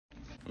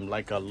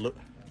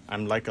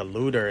I'm like a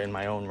looter in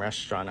my own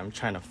restaurant. I'm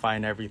trying to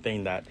find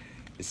everything that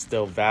is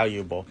still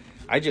valuable.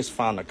 I just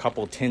found a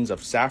couple tins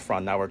of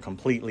saffron that were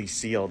completely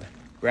sealed,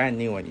 brand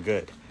new and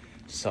good.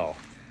 So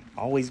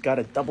always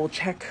gotta double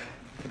check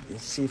and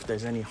see if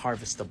there's any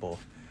harvestable.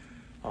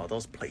 Oh,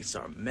 those plates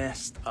are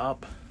messed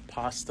up.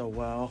 Pasta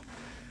well,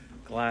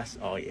 glass.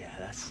 Oh yeah,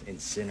 that's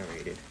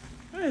incinerated.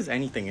 Is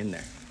anything in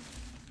there?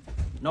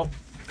 Nope.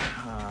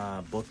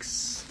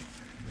 Books.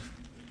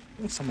 I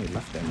think somebody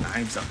left their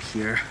knives up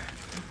here.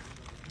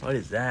 What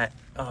is that?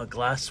 Oh,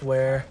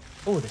 glassware.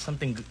 Oh, there's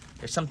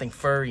something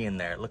furry in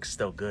there. It looks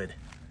still good.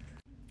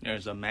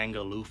 There's a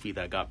mango Luffy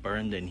that got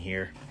burned in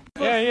here.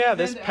 Yeah,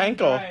 this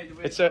panko.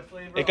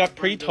 It got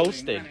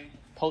pre-toasted.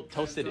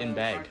 Toasted in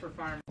bag.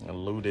 I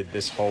looted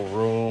this whole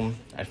room.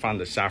 I found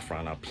the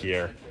saffron up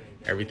here.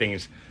 Everything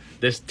is,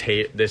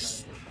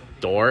 this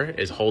door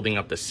is holding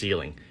up the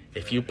ceiling.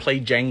 If you play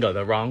Jenga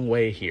the wrong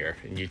way here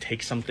and you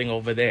take something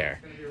over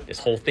there, this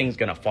whole thing's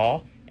gonna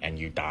fall and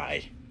you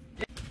die.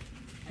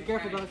 Be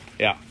careful, Doug.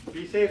 Yeah.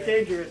 Be safe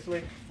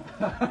dangerously.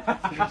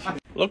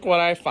 Look what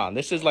I found.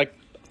 This is like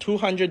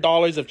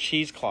 $200 of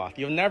cheesecloth.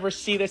 You'll never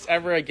see this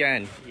ever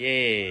again.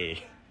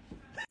 Yay.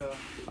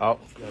 Oh,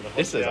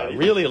 this is a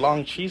really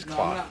long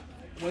cheesecloth.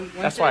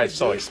 That's why it's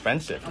so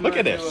expensive. Look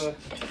at this.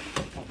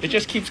 It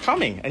just keeps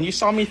coming. And you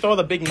saw me throw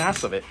the big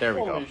mass of it. There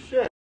we go. Holy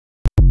shit.